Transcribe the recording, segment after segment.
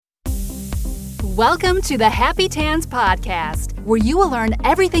Welcome to the Happy Tans Podcast, where you will learn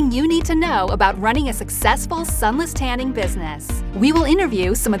everything you need to know about running a successful sunless tanning business. We will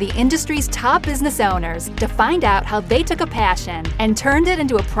interview some of the industry's top business owners to find out how they took a passion and turned it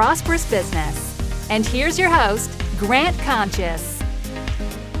into a prosperous business. And here's your host, Grant Conscious.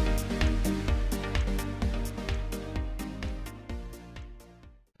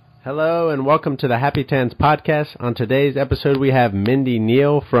 Hello and welcome to the Happy Tans Podcast. On today's episode, we have Mindy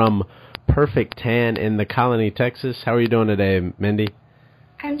Neal from Perfect Tan in the Colony, Texas. How are you doing today, Mindy?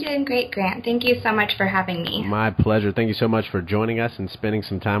 I'm doing great, Grant. Thank you so much for having me. My pleasure. Thank you so much for joining us and spending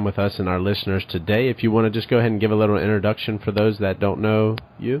some time with us and our listeners today. If you want to just go ahead and give a little introduction for those that don't know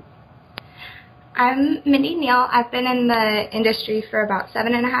you. I'm Mindy Neal. I've been in the industry for about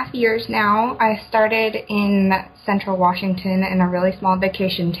 7.5 years now. I started in Central Washington in a really small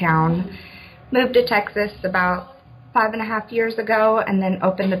vacation town, moved to Texas about 5.5 years ago, and then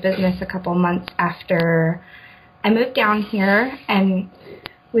opened the business a couple months after I moved down here, and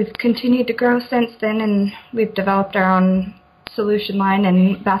we've continued to grow since then, and we've developed our own solution line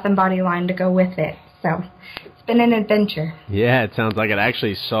and bath and body line to go with it. So it's been an adventure. Yeah, it sounds like it. I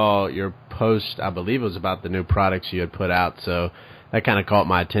actually saw your post, I believe it was about the new products you had put out, so that kind of caught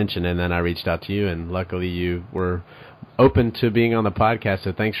my attention, and then I reached out to you, and luckily you were open to being on the podcast,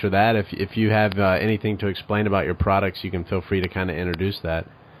 so thanks for that. If you have anything to explain about your products, you can feel free to kind of introduce that.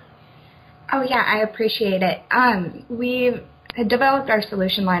 Oh, yeah, I appreciate it. We had developed our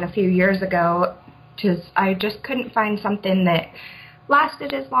solution line a few years ago because I just couldn't find something that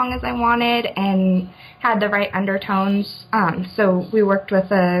lasted as long as I wanted and had the right undertones. So we worked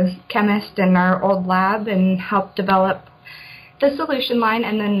with a chemist in our old lab and helped develop the solution line,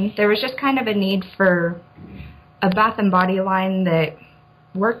 and then there was just kind of a need for a bath and body line that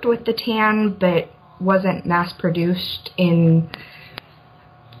worked with the tan but wasn't mass-produced in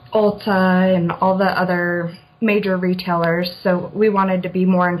Ulta and all the other major retailers, so we wanted to be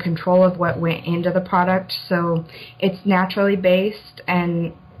more in control of what went into the product. So it's naturally based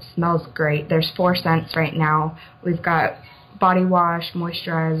and smells great. There's 4 scents right now. We've got body wash,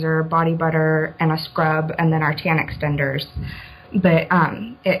 moisturizer, body butter, and a scrub, and then our tan extenders. But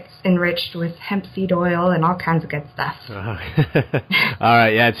it's enriched with hemp seed oil and all kinds of good stuff. All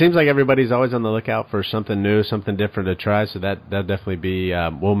right, yeah, it seems like everybody's always on the lookout for something new, something different to try, so that'll definitely be,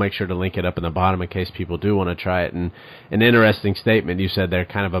 we'll make sure to link it up in the bottom in case people do want to try it. And an interesting statement, you said they're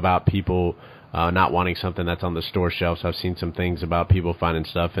kind of about people not wanting something that's on the store shelves. I've seen some things about people finding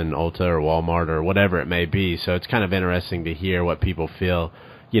stuff in Ulta or Walmart or whatever it may be, so it's kind of interesting to hear what people feel,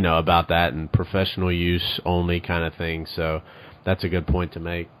 about that and professional use only kind of thing, so that's a good point to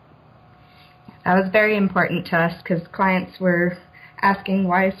make. That was very important to us because clients were asking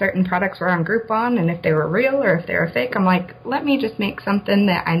why certain products were on Groupon and if they were real or if they were fake. I'm like, let me just make something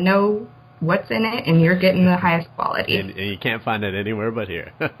that I know what's in it and you're getting the highest quality. And you can't find it anywhere but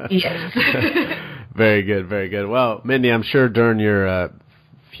here. Yes. Very good, very good. Well, Mindy, I'm sure during your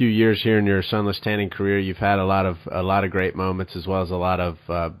few years here in your sunless tanning career, you've had a lot of great moments as well as a lot of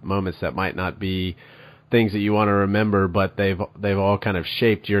moments that might not be things that you want to remember, but they've all kind of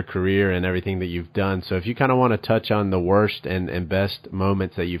shaped your career and everything that you've done. So if you kind of want to touch on the worst and best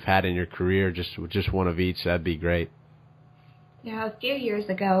moments that you've had in your career, just one of each, that'd be great. Yeah, a few years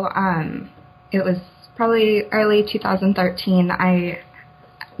ago, it was probably early 2013, I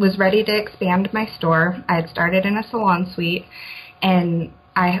was ready to expand my store. I had started in a salon suite, and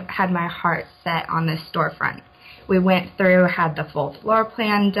I had my heart set on this storefront. We went through, had the full floor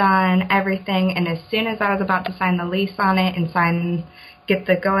plan done, everything, and as soon as I was about to sign the lease on it and get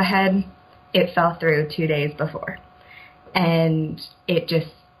the go-ahead, it fell through 2 days before. And it just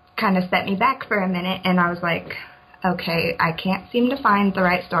kind of set me back for a minute, and I was like, okay, I can't seem to find the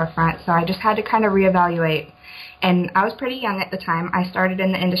right storefront, so I just had to kind of reevaluate. And I was pretty young at the time. I started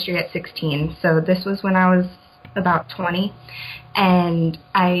in the industry at 16, so this was when I was about 20, and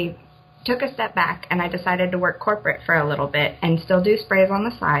I took a step back and I decided to work corporate for a little bit and still do sprays on the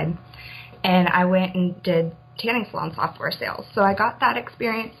side. And I went and did tanning salon software sales. So I got that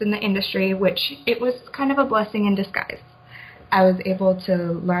experience in the industry, which it was kind of a blessing in disguise. I was able to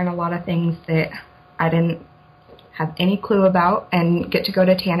learn a lot of things that I didn't have any clue about and get to go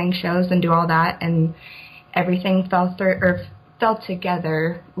to tanning shows and do all that. And everything fell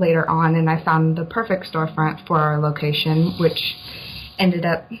together later on, and I found the perfect storefront for our location, which ended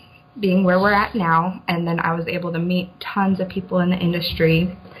up being where we're at now, and then I was able to meet tons of people in the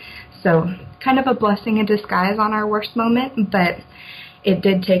industry. So kind of a blessing in disguise on our worst moment, but it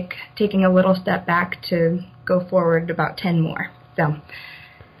did taking a little step back to go forward about 10 more. So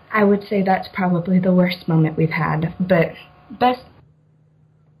I would say that's probably the worst moment we've had, but best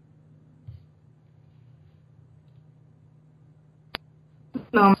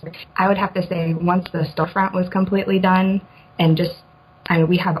moment, I would have to say once the storefront was completely done and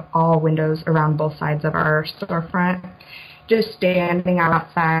we have all windows around both sides of our storefront, just standing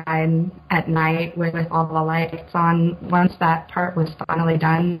outside at night with all the lights on, once that part was finally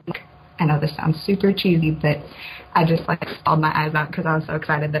done, I know this sounds super cheesy, but I just bawled my eyes out because I was so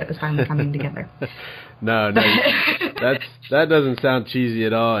excited that it was finally coming together. No, that doesn't sound cheesy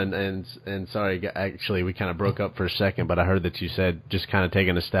at all. And sorry, actually, we kind of broke up for a second, but I heard that you said just kind of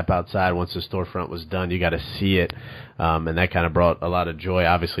taking a step outside once the storefront was done. You got to see it, and that kind of brought a lot of joy,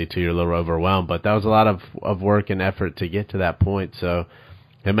 obviously, to you're a little overwhelmed. But that was a lot of work and effort to get to that point. So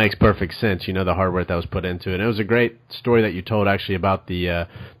it makes perfect sense, the hard work that was put into it. And it was a great story that you told, actually, about the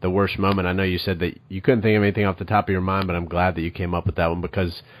worst moment. I know you said that you couldn't think of anything off the top of your mind, but I'm glad that you came up with that one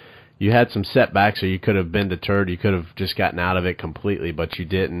because you had some setbacks, or you could have been deterred. You could have just gotten out of it completely, but you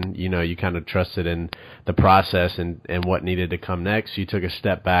didn't. You kind of trusted in the process and what needed to come next. You took a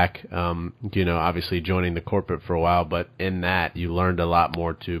step back, obviously joining the corporate for a while, but in that you learned a lot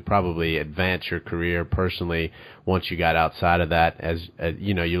more to probably advance your career personally once you got outside of that. As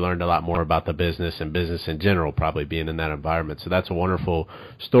you learned a lot more about the business and business in general, probably being in that environment. So that's a wonderful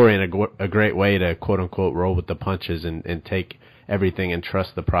story and a great way to, quote-unquote, roll with the punches and take everything and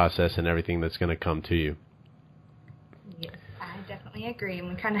trust the process and everything that's going to come to you. Yes, I definitely agree. And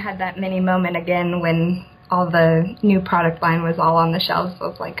we kind of had that mini moment again when all the new product line was all on the shelves. So I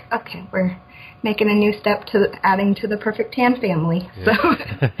was like, okay, we're making a new step to adding to the Perfect Tan family. Yeah.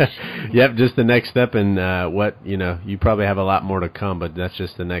 So, yep, just the next step, and you probably have a lot more to come, but that's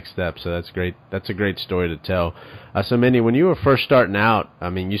just the next step. So that's great. That's a great story to tell. So Mindy, when you were first starting out,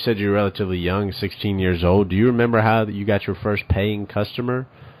 you said you were relatively young, 16 years old. Do you remember how you got your first paying customer?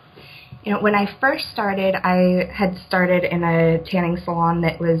 When I first started, I had started in a tanning salon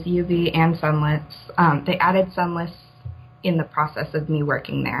that was UV and sunless. They added sunless in the process of me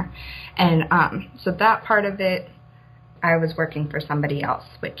working there. And so that part of it, I was working for somebody else,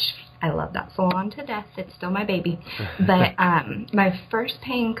 which I love that salon to death. It's still my baby. But my first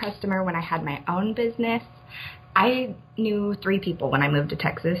paying customer when I had my own business, I knew 3 people when I moved to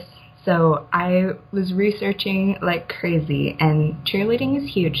Texas. So I was researching like crazy, and cheerleading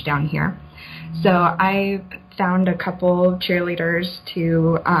is huge down here. So I found a couple cheerleaders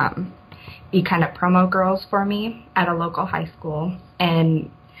to be kind of promo girls for me at a local high school.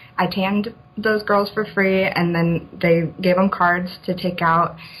 And I tanned those girls for free, and then they gave them cards to take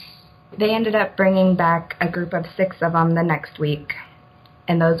out. They ended up bringing back a group of 6 of them the next week.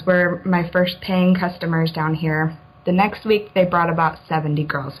 And those were my first paying customers down here. The next week, they brought about 70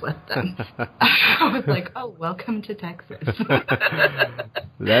 girls with them. I was like, oh, welcome to Texas.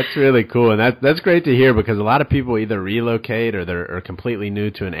 That's really cool. And that's great to hear, because a lot of people either relocate or they're completely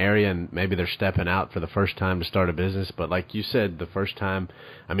new to an area, and maybe they're stepping out for the first time to start a business. But like you said, the first time,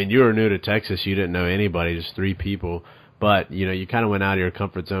 you were new to Texas. You didn't know anybody, just 3 people. But, you kind of went out of your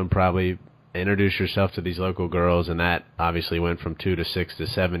comfort zone, probably introduced yourself to these local girls, and that obviously went from 2 to 6 to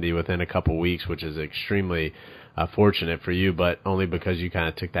 70 within a couple weeks, which is extremely fortunate for you, but only because you kind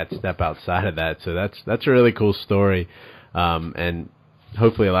of took that step outside of that. So that's a really cool story, and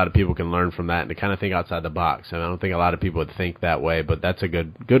hopefully a lot of people can learn from that and to kind of think outside the box. I don't think a lot of people would think that way, but that's a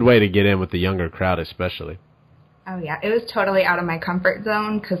good way to get in with the younger crowd especially. Oh, yeah. It was totally out of my comfort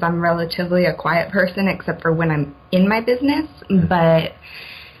zone because I'm relatively a quiet person except for when I'm in my business, but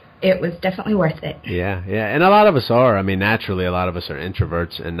it was definitely worth it. Yeah. And a lot of us are. Naturally, a lot of us are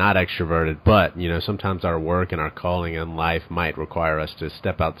introverts and not extroverted, but, sometimes our work and our calling in life might require us to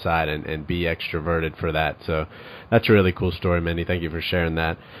step outside and be extroverted for that. So that's a really cool story, Mindy. Thank you for sharing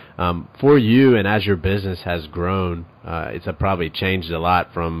that. For you, and as your business has grown, it's probably changed a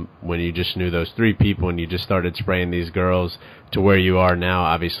lot from when you just knew those 3 people and you just started spraying these girls to where you are now,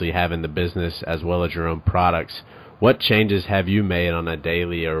 obviously having the business as well as your own products. What changes have you made on a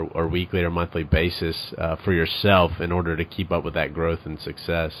daily or weekly or monthly basis for yourself in order to keep up with that growth and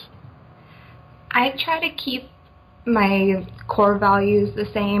success? I try to keep my core values the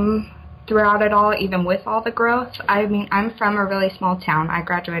same throughout it all, even with all the growth. I'm from a really small town. I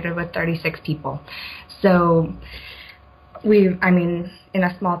graduated with 36 people. So in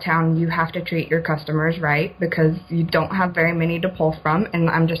a small town, you have to treat your customers right because you don't have very many to pull from, and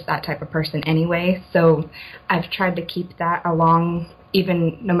I'm just that type of person anyway. So I've tried to keep that along,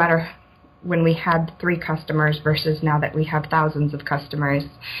 even no matter when we had 3 customers versus now that we have thousands of customers,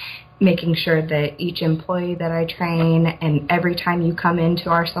 making sure that each employee that I train and every time you come into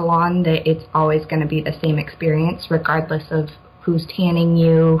our salon, that it's always going to be the same experience regardless of who's tanning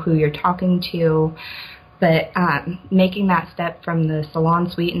you, who you're talking to, But making that step from the salon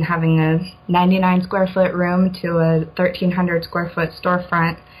suite and having a 99 square foot room to a 1,300 square foot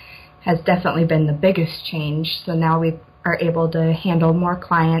storefront has definitely been the biggest change. So now we are able to handle more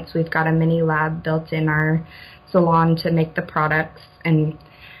clients. We've got a mini lab built in our salon to make the products, and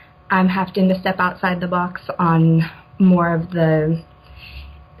I'm having to step outside the box on more of the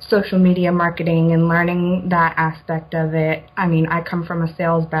social media marketing and learning that aspect of it. I mean, I come from a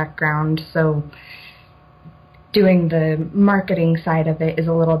sales background, so doing the marketing side of it is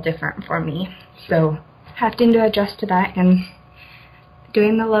a little different for me. So having to adjust to that and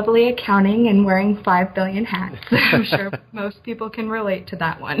doing the lovely accounting and wearing 5 billion hats. I'm sure most people can relate to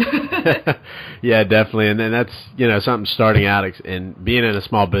that one. Yeah, definitely. And that's, something starting out and being in a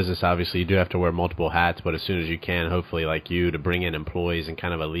small business, obviously you do have to wear multiple hats, but as soon as you can, hopefully like you, to bring in employees and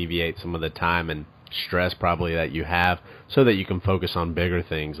kind of alleviate some of the time and stress probably that you have so that you can focus on bigger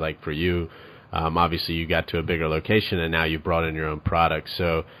things. Like for you, obviously you got to a bigger location and now you brought in your own products.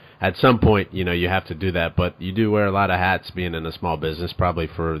 So at some point, you have to do that, but you do wear a lot of hats being in a small business, probably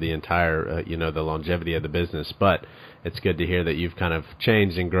for the entire, the longevity of the business. But it's good to hear that you've kind of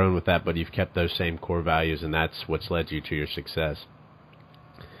changed and grown with that, but you've kept those same core values, and that's what's led you to your success.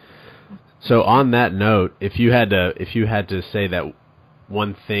 So on that note, if you had to say that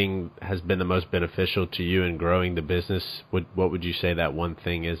one thing has been the most beneficial to you in growing the business, what would you say that one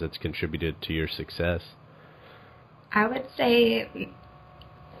thing is that's contributed to your success? I would say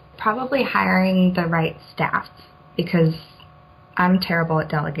probably hiring the right staff, because I'm terrible at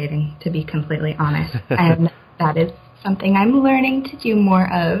delegating, to be completely honest. And that is something I'm learning to do more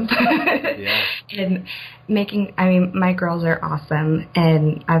of. Yeah. And my girls are awesome.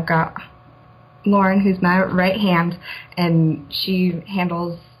 And I've got Lauren, who's my right hand, and she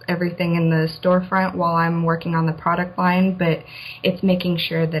handles everything in the storefront while I'm working on the product line, but it's making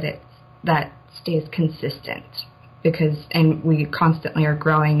sure that stays consistent. And we constantly are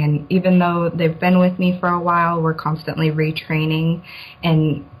growing, and even though they've been with me for a while, we're constantly retraining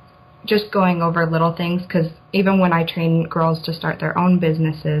and just going over little things, because even when I train girls to start their own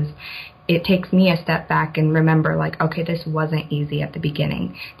businesses, it takes me a step back and remember, like, okay, this wasn't easy at the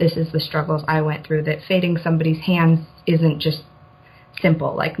beginning. This is the struggles I went through, that fading somebody's hands isn't just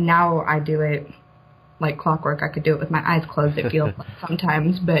simple. Like, now I do it like clockwork. I could do it with my eyes closed, it feels like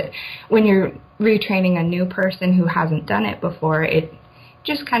sometimes. But when you're retraining a new person who hasn't done it before, it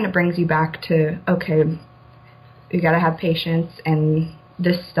just kind of brings you back to, okay, you got to have patience, and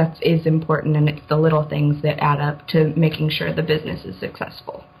this stuff is important, and it's the little things that add up to making sure the business is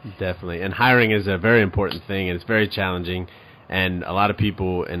successful. Definitely. And hiring is a very important thing, and it's very challenging. And a lot of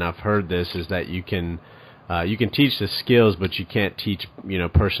people, and I've heard this, is that you can teach the skills, but you can't teach,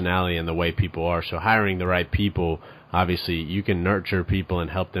 personality and the way people are. So hiring the right people, obviously you can nurture people and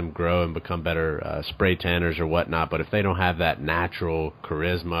help them grow and become better spray tanners or whatnot. But if they don't have that natural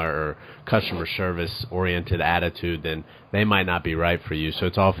charisma or customer service oriented attitude, then they might not be right for you. So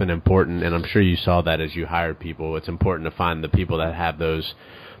it's often important, and I'm sure you saw that as you hired people, it's important to find the people that have those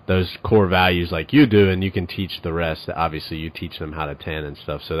core values like you do, and you can teach the rest. Obviously you teach them how to tan and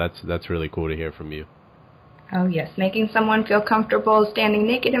stuff. So that's really cool to hear from you. Oh, yes. Making someone feel comfortable standing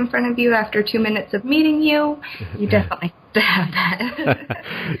naked in front of you after 2 minutes of meeting you, you definitely have to have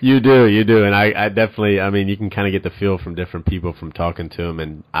that. You do. And I definitely, you can kind of get the feel from different people from talking to them.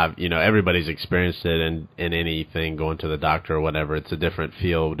 And, everybody's experienced it in anything, going to the doctor or whatever. It's a different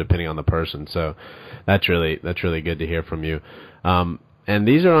feel depending on the person. So that's really good to hear from you. And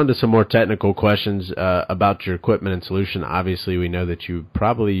these are on to some more technical questions about your equipment and solution. Obviously, we know that you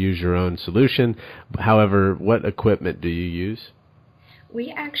probably use your own solution. However, what equipment do you use?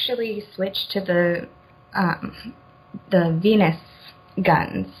 We actually switched to the Venus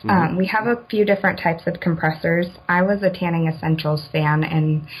guns. Mm-hmm. We have a few different types of compressors. I was a Tanning Essentials fan,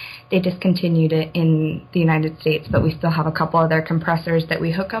 and they discontinued it in the United States, but we still have a couple other compressors that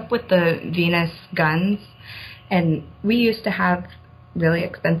we hook up with the Venus guns. And we used to have really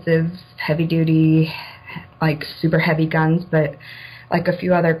expensive, heavy-duty, like super heavy guns, but like a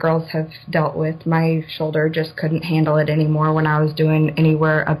few other girls have dealt with, my shoulder just couldn't handle it anymore when I was doing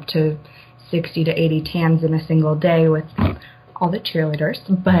anywhere up to 60 to 80 tans in a single day with all the cheerleaders,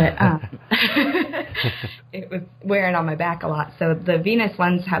 but it was wearing on my back a lot. So the Venus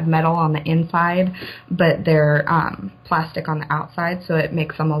ones have metal on the inside, but they're plastic on the outside, so it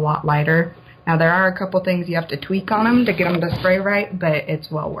makes them a lot lighter. Now, there are a couple things you have to tweak on them to get them to spray right, but it's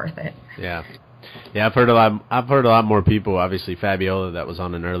well worth it. Yeah, I've heard a lot more people. Obviously, Fabiola, that was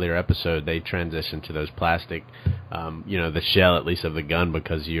on an earlier episode, they transitioned to those plastic, the shell at least of the gun,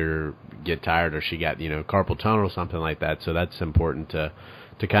 because you get tired, or she got carpal tunnel or something like that. So that's important to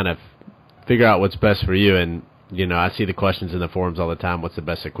kind of figure out what's best for you. And, you know, I see the questions in the forums all the time, what's the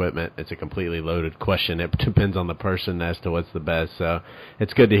best equipment? It's a completely loaded question. It depends on the person as to what's the best. So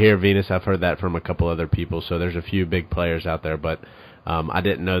it's good to hear, Venus. I've heard that from a couple other people. So there's a few big players out there, but I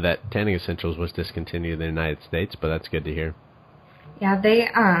didn't know that Tanning Essentials was discontinued in the United States, but that's good to hear. Yeah,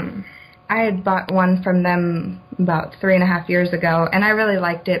 I had bought one from them about 3.5 years ago, and I really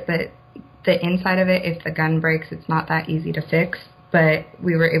liked it, but the inside of it, if the gun breaks, it's not that easy to fix. But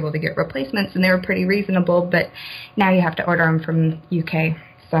we were able to get replacements, and they were pretty reasonable. But now you have to order them from UK.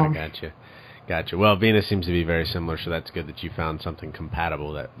 So I gotcha. Well, Venus seems to be very similar, so that's good that you found something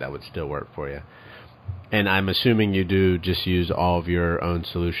compatible that would still work for you. And I'm assuming you do just use all of your own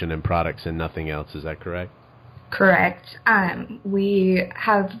solution and products and nothing else. Is that correct? Correct. We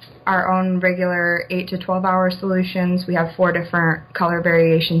have our own regular 8 to 12 hour solutions. We have 4 different color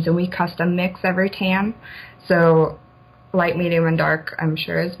variations, and we custom mix every tan. So light, medium, and dark, I'm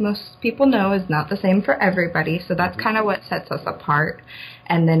sure, as most people know, is not the same for everybody. So that's kind of what sets us apart.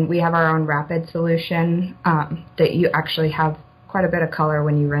 And then we have our own rapid solution that you actually have quite a bit of color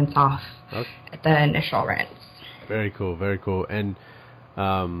when you rinse off at the initial rinse. Very cool. And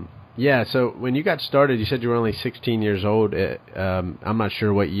yeah, so when you got started, you said you were only 16 years old. I'm not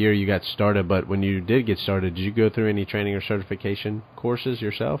sure what year you got started, but when you did get started, did you go through any training or certification courses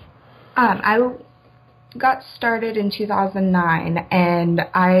yourself? I got started in 2009, and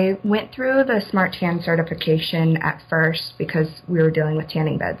I went through the Smart Tan certification at first because we were dealing with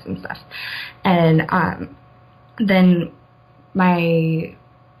tanning beds and stuff. And then my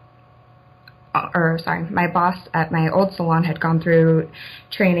boss at my old salon had gone through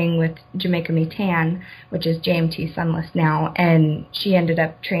training with Jamaica Me Tan, which is JMT Sunless now, and she ended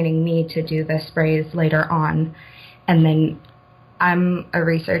up training me to do the sprays later on. And then I'm a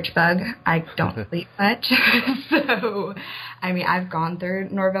research bug. I don't sleep much. So, I mean, I've gone through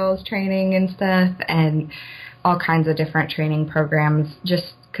Norvell's training and stuff and all kinds of different training programs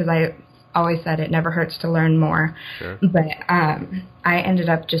just because I always said it never hurts to learn more. Sure. But I ended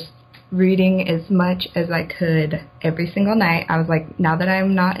up just reading as much as I could every single night. I was like, now that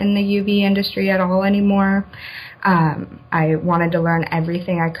I'm not in the UV industry at all anymore, I wanted to learn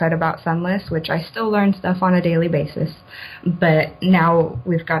everything I could about Sunless, which I still learn stuff on a daily basis. But now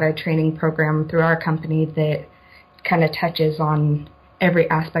we've got a training program through our company that kind of touches on every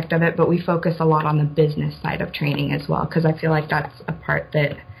aspect of it, but we focus a lot on the business side of training as well, because I feel like that's a part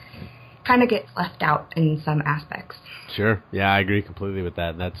that kind of gets left out in some aspects. Sure. Yeah, I agree completely with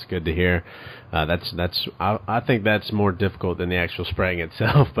that. That's good to hear. I think that's more difficult than the actual spraying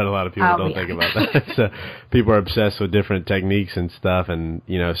itself, but a lot of people don't think about that. So people are obsessed with different techniques and stuff, and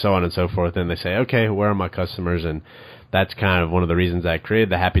so on and so forth. And they say, okay, where are my customers? And that's kind of one of the reasons I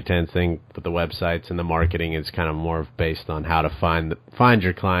created the Happy Tans thing with the websites and the marketing is kind of more based on how to find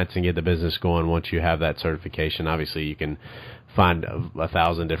your clients and get the business going once you have that certification. Obviously, you can find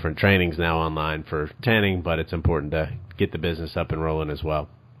 1,000 different trainings now online for tanning, but it's important to get the business up and rolling as well.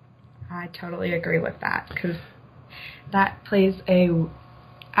 I totally agree with that, because that plays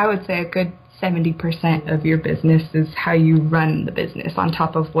I would say a good 70% of your business is how you run the business on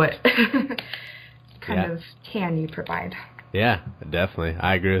top of what kind of tan you provide. Yeah, definitely.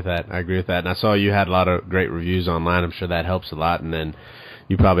 I agree with that. And I saw you had a lot of great reviews online. I'm sure that helps a lot. And then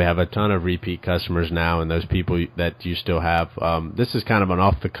you probably have a ton of repeat customers now, and those people that you still have. This is kind of an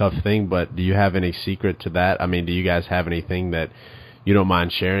off-the-cuff thing, but do you have any secret to that? I mean, do you guys have anything that you don't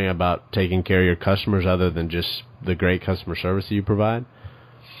mind sharing about taking care of your customers other than just the great customer service that you provide?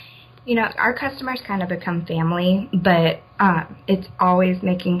 Our customers kind of become family, but it's always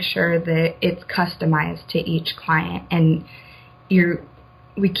making sure that it's customized to each client. And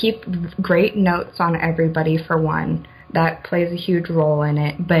we keep great notes on everybody, for one. That plays a huge role in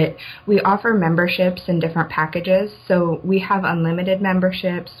it. But we offer memberships in different packages. So we have unlimited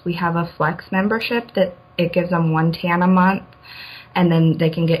memberships. We have a flex membership that it gives them 1 tan a month, and then they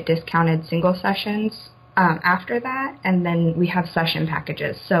can get discounted single sessions after that. And then we have session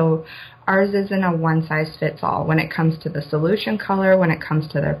packages. So ours isn't a one-size-fits-all when it comes to the solution color, when it comes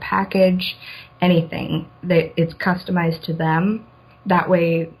to their package, anything. It's customized to them. That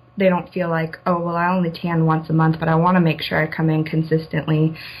way they don't feel like, oh, well, I only tan once a month, but I want to make sure I come in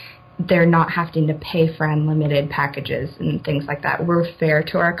consistently. They're not having to pay for unlimited packages and things like that. We're fair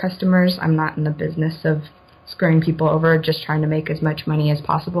to our customers. I'm not in the business of screwing people over, just trying to make as much money as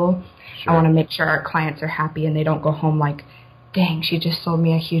possible. Sure. I want to make sure our clients are happy and they don't go home like, dang, she just sold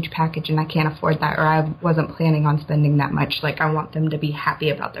me a huge package and I can't afford that, or I wasn't planning on spending that much. Like, I want them to be happy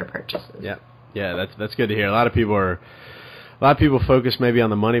about their purchases. Yeah, that's good to hear. A lot of people are a lot of people focus maybe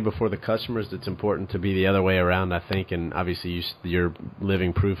on the money before the customers. It's important to be the other way around, I think, and obviously you're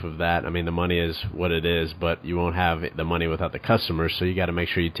living proof of that. I mean, the money is what it is, but you won't have the money without the customers, so you got to make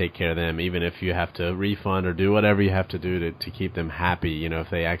sure you take care of them, even if you have to refund or do whatever you have to do to keep them happy. You know, if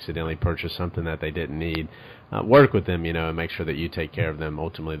they accidentally purchase something that they didn't need, work with them, you know, and make sure that you take care of them.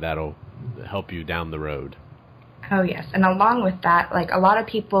 Ultimately, that'll help you down the road. Oh, yes. And along with that, like, a lot of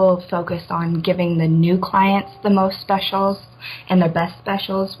people focus on giving the new clients the most specials and the best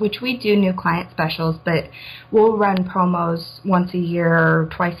specials, which we do new client specials, but we'll run promos once a year or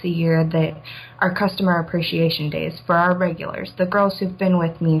twice a year that are customer appreciation days for our regulars, the girls who've been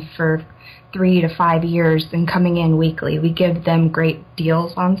with me for 3 to 5 years and coming in weekly. We give them great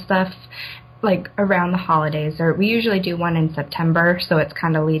deals on stuff like around the holidays, or we usually do one in September, so it's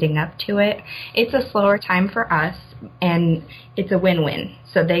kind of leading up to it. It's a slower time for us, and it's a win-win.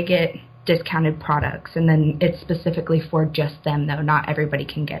 So they get discounted products, and then it's specifically for just them, though. Not everybody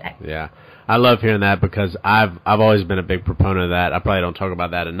can get it. Yeah. I love hearing that because I've always been a big proponent of that. I probably don't talk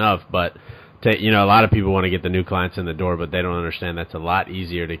about that enough, but you know, a lot of people want to get the new clients in the door, but they don't understand that's a lot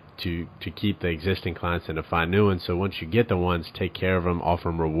easier to keep the existing clients than to find new ones. So once you get the ones, take care of them, offer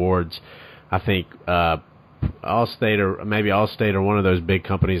them rewards. I think Allstate or one of those big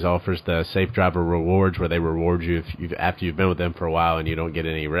companies offers the Safe Driver Rewards, where they reward you after you've been with them for a while and you don't get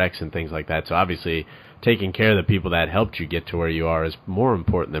any wrecks and things like that. So obviously, taking care of the people that helped you get to where you are is more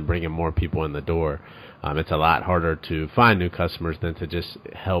important than bringing more people in the door. It's a lot harder to find new customers than to just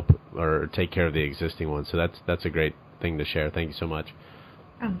help or take care of the existing ones. So that's a great thing to share. Thank you so much.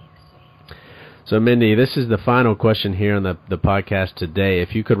 So, Mindy, this is the final question here on the podcast today.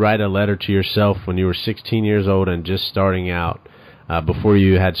 If you could write a letter to yourself when you were 16 years old and just starting out, before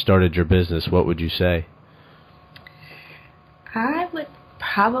you had started your business, what would you say? I would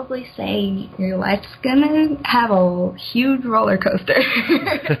probably say your life's going to have a huge roller coaster.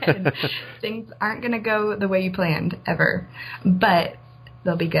 And things aren't going to go the way you planned, ever. But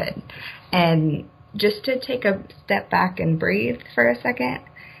they'll be good. And just to take a step back and breathe for a second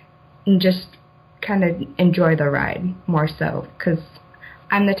and just kind of enjoy the ride more so, because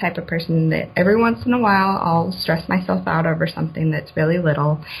I'm the type of person that every once in a while I'll stress myself out over something that's really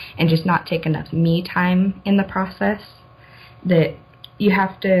little and just not take enough me time in the process. That you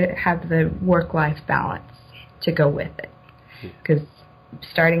have to have the work-life balance to go with it, because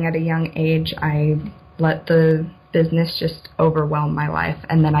starting at a young age I let the business just overwhelm my life,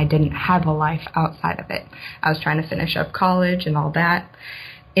 and then I didn't have a life outside of it. I was trying to finish up college and all that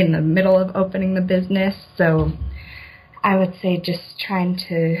in the middle of opening the business. So I would say just trying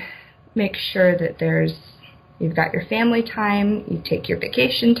to make sure that you've got your family time, you take your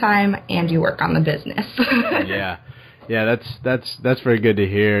vacation time, and you work on the business. Yeah, that's very good to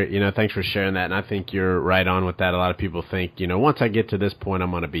hear. You know, thanks for sharing that. And I think you're right on with that. A lot of people think, you know, once I get to this point,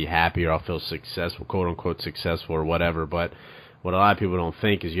 I'm going to be happy, or I'll feel successful, quote unquote successful, or whatever. But what a lot of people don't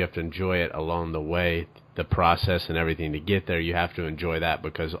think is you have to enjoy it along the way. The process and everything to get there, you have to enjoy that,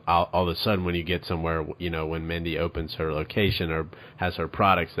 because all of a sudden when you get somewhere, you know, when Mindy opens her location or has her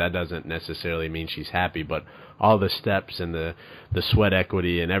products, that doesn't necessarily mean she's happy, but all the steps and the sweat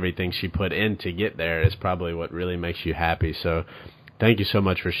equity and everything she put in to get there is probably what really makes you happy. So thank you so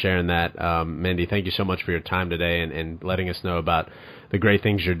much for sharing that, Mindy. Thank you so much for your time today and letting us know about the great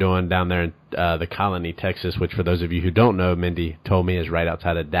things you're doing down there in the Colony, Texas, which for those of you who don't know, Mindy told me is right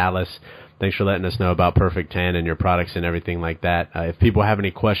outside of Dallas. Thanks for letting us know about Perfect Tan and your products and everything like that. If people have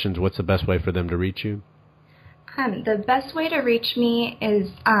any questions, what's the best way for them to reach you? The best way to reach me is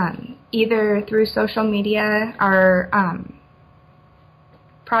either through social media. Our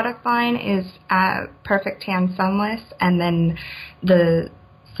product line is Perfect Tan Sunless, and then the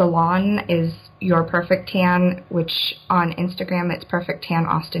salon is Your Perfect Tan, which on Instagram it's Perfect Tan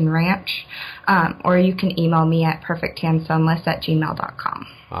Austin Ranch, or you can email me at perfecttansunless@gmail.com.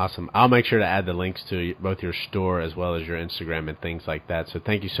 Awesome. I'll make sure to add the links to both your store as well as your Instagram and things like that. So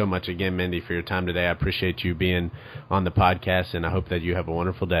thank you so much again, Mindy, for your time today. I appreciate you being on the podcast, and I hope that you have a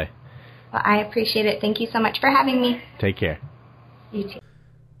wonderful day. Well, I appreciate it. Thank you so much for having me. Take care. You too.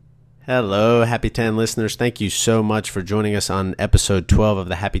 Hello, Happy Tan listeners. Thank you so much for joining us on episode 12 of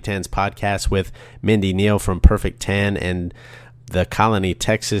the Happy Tans podcast with Mindy Neal from Perfect Tan and the Colony,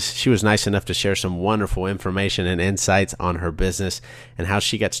 Texas. She was nice enough to share some wonderful information and insights on her business and how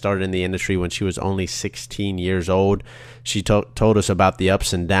she got started in the industry when she was only 16 years old. She told us about the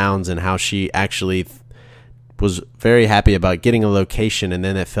ups and downs and how she actually was very happy about getting a location, and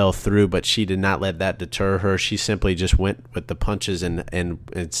then it fell through, but she did not let that deter her. She simply just went with the punches, and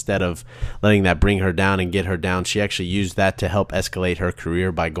instead of letting that bring her down and get her down, she actually used that to help escalate her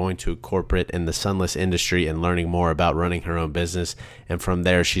career by going to corporate in the sunless industry and learning more about running her own business. And from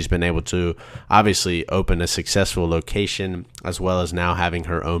there, she's been able to obviously open a successful location, as well as now having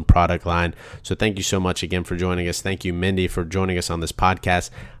her own product line. So thank you so much again for joining us. Thank you, Mindy, for joining us on this podcast.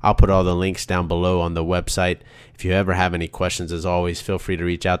 I'll put all the links down below on the website. If you ever have any questions, as always, feel free to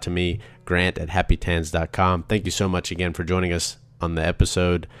reach out to me, grant@happytans.com. Thank you so much again for joining us on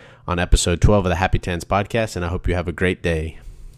episode 12 of the Happy Tans podcast, and I hope you have a great day.